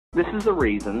This is the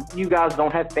reason you guys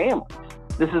don't have families.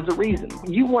 This is the reason.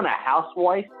 You want a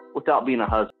housewife without being a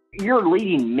husband. You're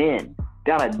leading men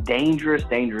down a dangerous,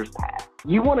 dangerous path.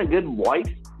 You want a good wife?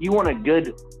 You want a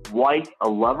good wife, a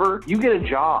lover? You get a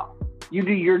job. You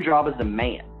do your job as a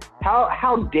man.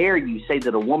 How dare you say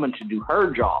that a woman should do her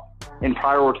job and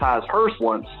prioritize her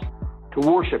wants to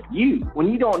worship you when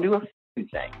you don't do a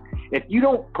thing? If you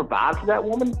don't provide for that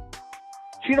woman,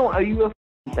 she don't owe you a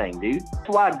thing, dude. That's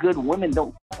why good women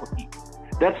don't fuck with you.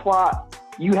 That's why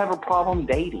you have a problem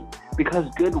dating, because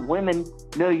good women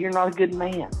know you're not a good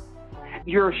man.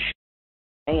 You're a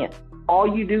man.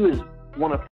 All you do is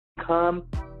want to come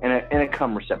and a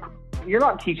cum receptacle. You're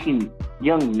not teaching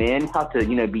young men how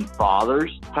to, be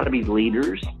fathers, how to be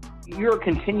leaders. You're a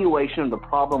continuation of the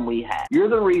problem we have. You're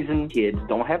the reason kids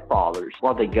don't have fathers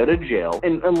while they go to jail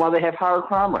and while they have higher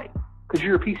crime rate, because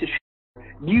you're a piece of shit.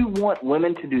 You want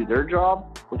women to do their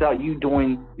job without you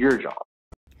doing your job.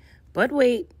 But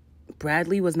wait,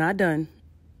 Bradley was not done.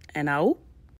 And now?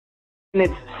 And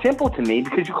it's simple to me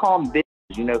because you call them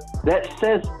bitches, that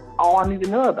says all I need to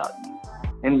know about you.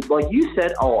 And like you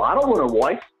said, I don't want a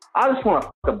wife. I just want to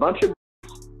fuck a bunch of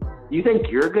bitches. You think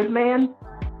you're a good man?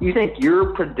 You think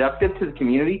you're productive to the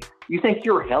community? You think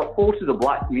you're helpful to the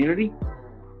black community?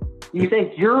 You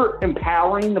think you're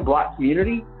empowering the black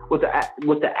community with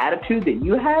the attitude that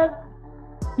you have?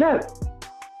 No.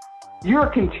 You're a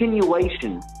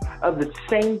continuation of the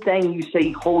same thing you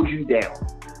say holds you down.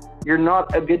 You're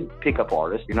not a good pickup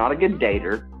artist. You're not a good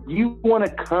dater. You want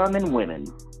to come in women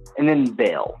and then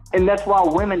bail. And that's why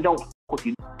women don't fuck with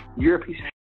you. You're a piece of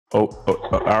shit. Oh,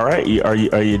 all right. Are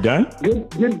you done?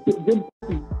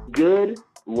 Good,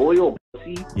 loyal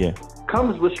pussy. Yeah.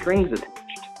 Comes with strings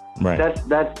attached. Right.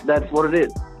 That's what it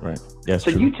is. Right. That's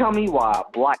so true. you tell me why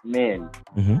black men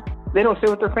they don't stay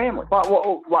with their family. Why?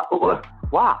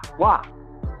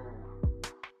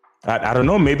 I don't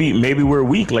know. Maybe we're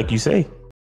weak, like you say.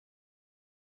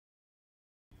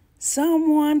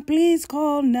 Someone please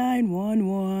call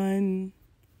 911.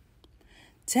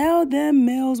 Tell them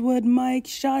Millswood Mike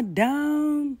shut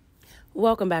down.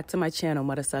 Welcome back to my channel,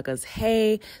 mother suckers.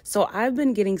 Hey, so I've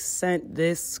been getting sent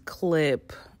this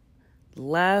clip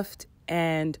left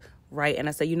and right. And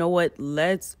I said, you know what?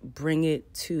 Let's bring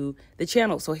it to the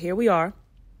channel. So here we are.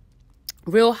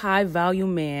 Real high value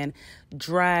man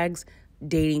drags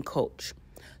dating coach.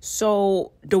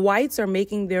 So the Wytes are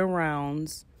making their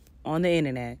rounds on the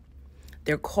internet.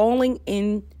 They're calling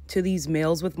in to these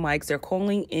males with mics. They're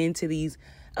calling into these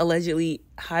allegedly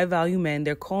high value men.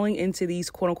 They're calling into these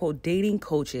quote unquote dating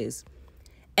coaches,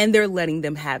 and they're letting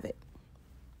them have it.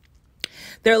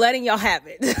 They're letting y'all have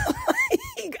it.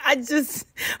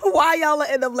 Why y'all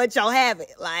letting them let y'all have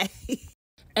it?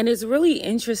 And it's really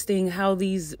interesting how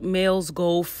these males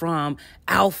go from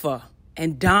alpha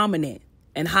and dominant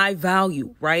and high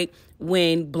value, right?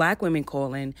 When black women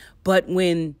call in, but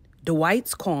when the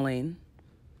whites call in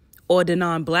or the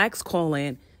non-blacks call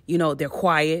in, they're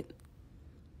quiet,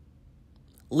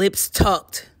 lips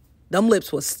tucked. Them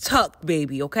lips was tucked,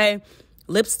 baby, okay?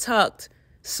 Lips tucked,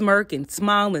 smirking,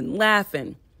 smiling,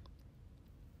 laughing.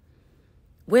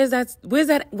 Where's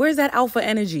that alpha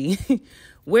energy?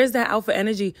 Where's that alpha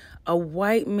energy? A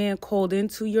white man called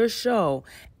into your show,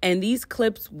 and these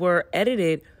clips were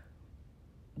edited,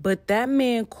 but that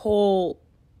man called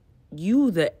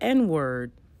you the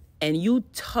N-word, and you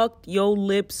tucked your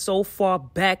lips so far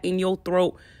back in your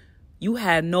throat, you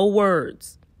had no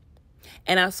words.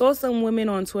 And I saw some women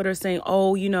on Twitter saying,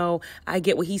 I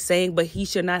get what he's saying, but he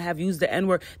should not have used the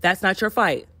N-word. That's not your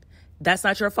fight. That's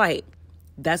not your fight.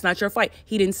 That's not your fight.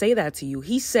 He didn't say that to you.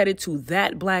 He said it to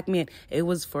that black man. It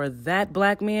was for that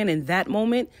black man in that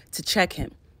moment to check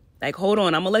him. Like, hold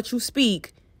on, I'm gonna let you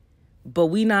speak, but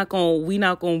we not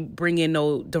gonna bring in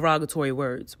no derogatory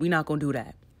words. We not gonna do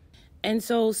that. And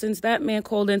so since that man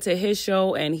called into his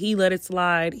show and he let it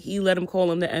slide, he let him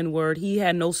call him the N-word, he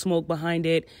had no smoke behind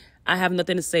it, I have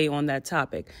nothing to say on that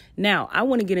topic. Now, I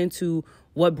want to get into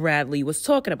what Bradley was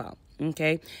talking about,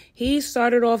 okay? He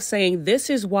started off saying,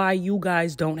 this is why you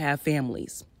guys don't have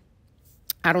families.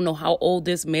 I don't know how old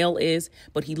this male is,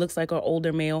 but he looks like an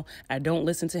older male. I don't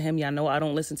listen to him. Y'all know I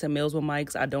don't listen to males with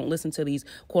mics. I don't listen to these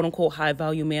quote-unquote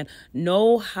high-value men.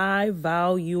 No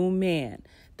high-value man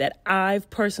that I've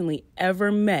personally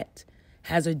ever met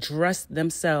has addressed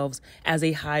themselves as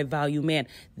a high-value man.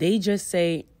 They just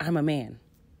say, I'm a man.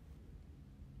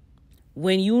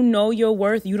 When you know your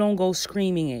worth, you don't go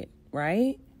screaming it,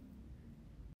 right?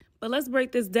 But let's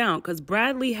break this down, because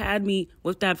Bradley had me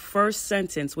with that first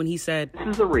sentence when he said, this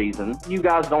is the reason you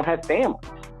guys don't have families.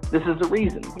 This is the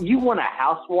reason. You want a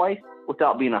housewife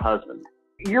without being a husband.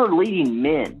 You're leading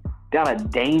men down a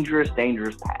dangerous,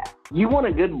 dangerous path. You want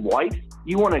a good wife?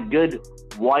 You want a good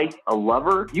wife, a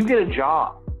lover? You get a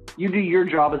job. You do your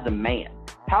job as a man.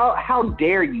 How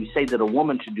dare you say that a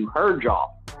woman should do her job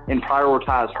and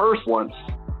prioritize her wants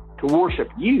to worship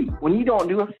you when you don't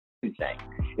do a thing?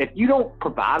 If you don't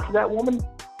provide for that woman,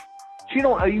 she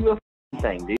don't owe you a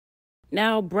thing, dude.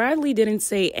 Now, Bradley didn't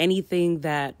say anything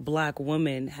that black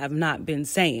women have not been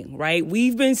saying, right?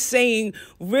 We've been saying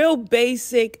real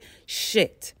basic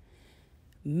shit.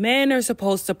 Men are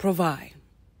supposed to provide,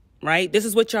 right? This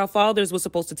is what y'all fathers were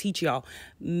supposed to teach y'all.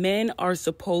 Men are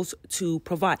supposed to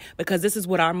provide because this is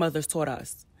what our mothers taught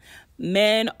us.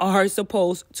 Men are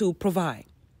supposed to provide.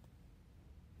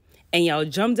 And y'all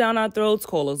jump down our throats,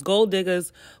 call us gold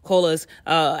diggers, call us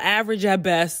average at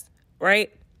best, right?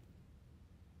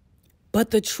 But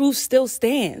the truth still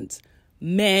stands.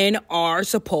 Men are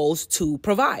supposed to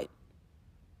provide.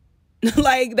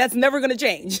 Like, that's never going to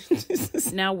change.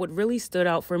 Now, what really stood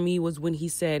out for me was when he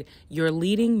said, you're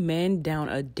leading men down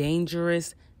a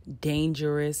dangerous,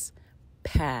 dangerous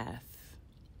path.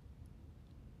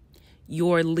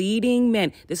 You're leading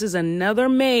men. This is another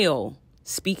male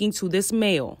speaking to this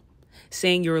male,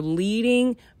 saying you're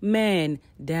leading men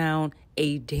down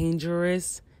a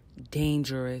dangerous,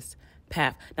 dangerous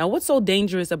path. Now, what's so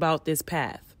dangerous about this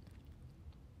path?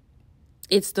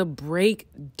 It's the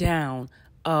breakdown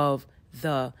of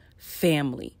the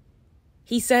family.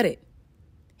 He said it.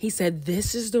 He said,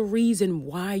 this is the reason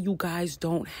why you guys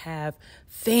don't have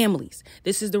families.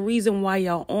 This is the reason why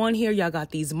y'all on here. Y'all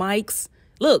got these mics.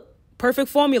 Look, perfect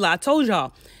formula. I told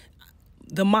y'all.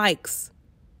 The mics,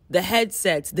 the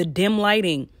headsets, the dim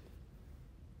lighting,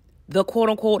 the quote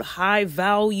unquote high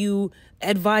value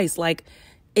advice. Like,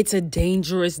 it's a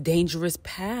dangerous, dangerous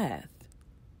path.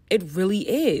 It really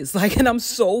is. Like, and I'm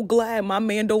so glad my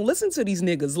man don't listen to these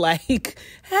niggas. Like,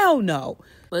 hell no.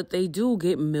 But they do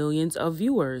get millions of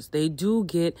viewers. They do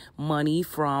get money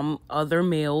from other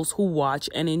males who watch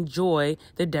and enjoy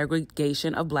the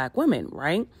degradation of black women,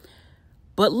 right?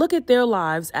 But look at their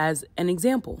lives as an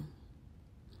example.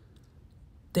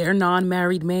 They're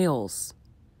non-married males.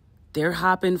 They're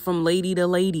hopping from lady to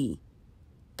lady.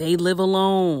 They live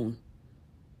alone.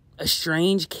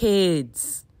 Estranged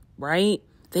kids, right?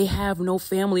 They have no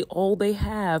family. All they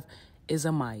have is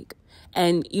a mic.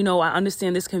 And, you know, I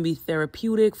understand this can be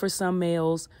therapeutic for some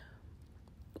males.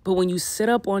 But when you sit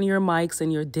up on your mics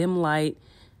and your dim light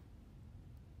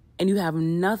and you have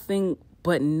nothing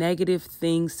but negative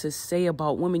things to say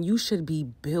about women, you should be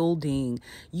building.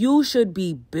 You should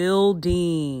be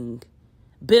building.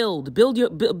 Build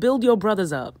your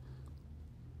brothers up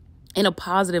in a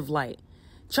positive light.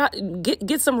 Try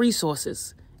get some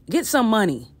resources. Get some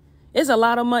money. It's a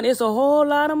lot of money. It's a whole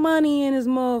lot of money in this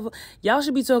motherfucker. Y'all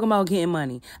should be talking about getting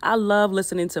money. I love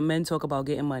listening to men talk about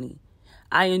getting money.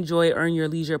 I enjoy Earn Your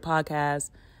Leisure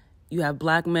podcast. You have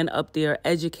black men up there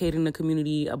educating the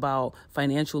community about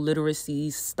financial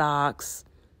literacy, stocks,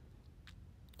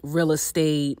 real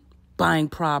estate, buying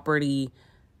property.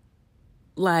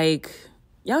 Like,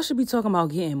 y'all should be talking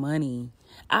about getting money.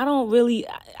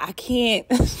 I can't.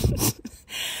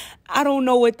 I don't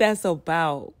know what that's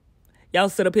about. Y'all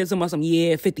sit up here talking about some,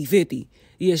 50-50.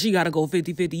 Yeah, she got to go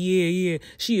 50-50. Yeah.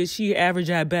 She average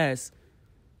at best.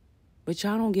 But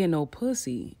y'all don't get no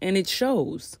pussy. And it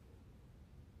shows.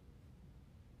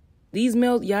 These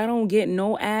males, y'all don't get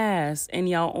no ass. And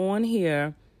y'all on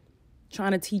here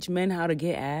trying to teach men how to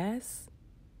get ass.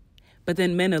 But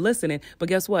then men are listening. But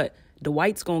guess what? The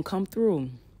whites gonna come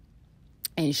through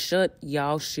and shut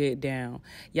y'all shit down.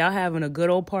 Y'all having a good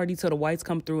old party till the whites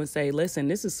come through and say, listen,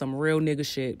 this is some real nigga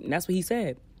shit. And that's what he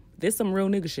said. This some real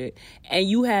nigga shit. And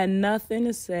you had nothing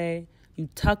to say. You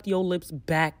tucked your lips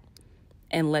back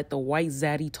and let the white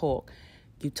zaddy talk.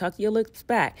 You tuck your lips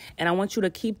back. And I want you to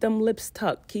keep them lips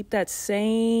tucked. Keep that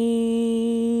same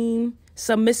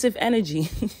submissive energy.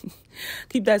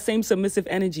 Keep that same submissive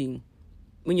energy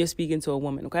when you're speaking to a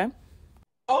woman, okay?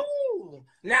 Oh,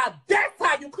 now that's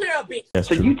how you clear a bitch.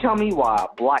 So you tell me why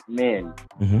black men,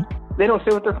 they don't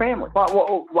stay with their family. Why?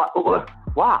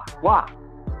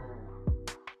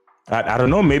 I don't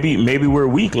know. Maybe we're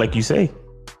weak, like you say.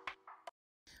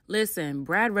 Listen,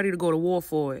 Brad ready to go to war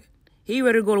for it. He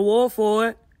ready to go to war for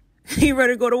it. He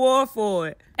ready to go to war for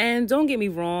it. And don't get me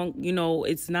wrong, you know,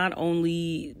 it's not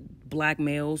only black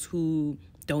males who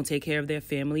don't take care of their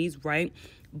families, right?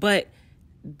 But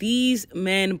these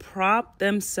men prop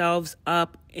themselves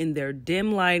up in their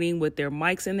dim lighting with their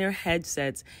mics and their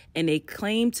headsets, and they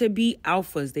claim to be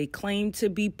alphas. They claim to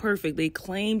be perfect. They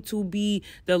claim to be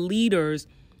the leaders.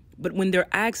 But when they're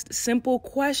asked simple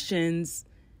questions,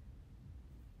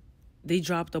 they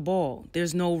drop the ball.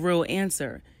 There's no real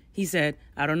answer. He said,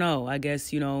 I don't know. I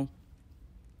guess, we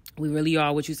really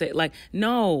are what you say. Like,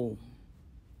 no,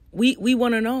 we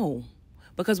want to know.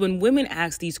 Because when women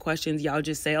ask these questions, y'all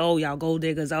just say, oh, y'all gold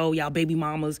diggers. Oh, y'all baby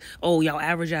mamas. Oh, y'all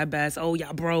average at best. Oh,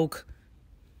 y'all broke.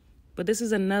 But this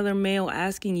is another male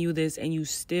asking you this and you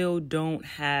still don't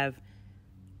have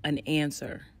an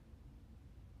answer.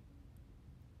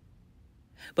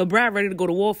 But Brad ready to go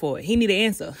to war for it. He need an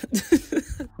answer.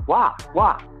 Why?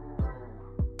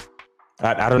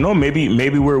 I don't know.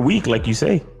 Maybe we're weak, like you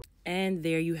say. And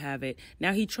there you have it.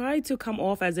 Now, he tried to come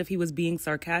off as if he was being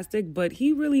sarcastic, but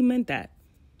he really meant that.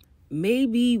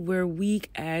 Maybe we're weak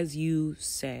as you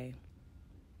say.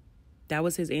 That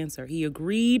was his answer. He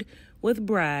agreed with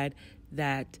Brad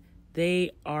that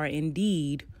they are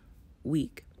indeed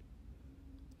weak.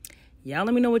 Y'all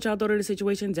let me know what y'all thought of the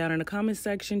situation down in the comment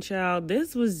section, child.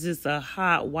 This was just a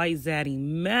hot, white, zaddy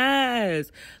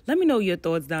mess. Let me know your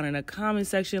thoughts down in the comment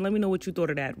section. Let me know what you thought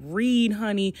of that read,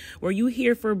 honey. Were you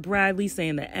here for Bradley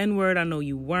saying the N-word? I know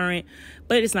you weren't,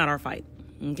 but it's not our fight.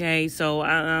 Okay, so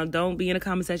don't be in the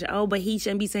comment section. Oh, but he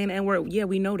shouldn't be saying the N-word. Yeah,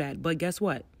 we know that. But guess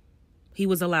what? He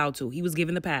was allowed to. He was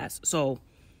given the pass. So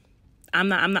I'm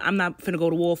not finna go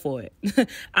to war for it.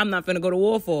 I'm not finna go to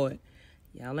war for it.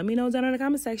 Y'all let me know down in the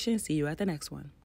comment section. See you at the next one.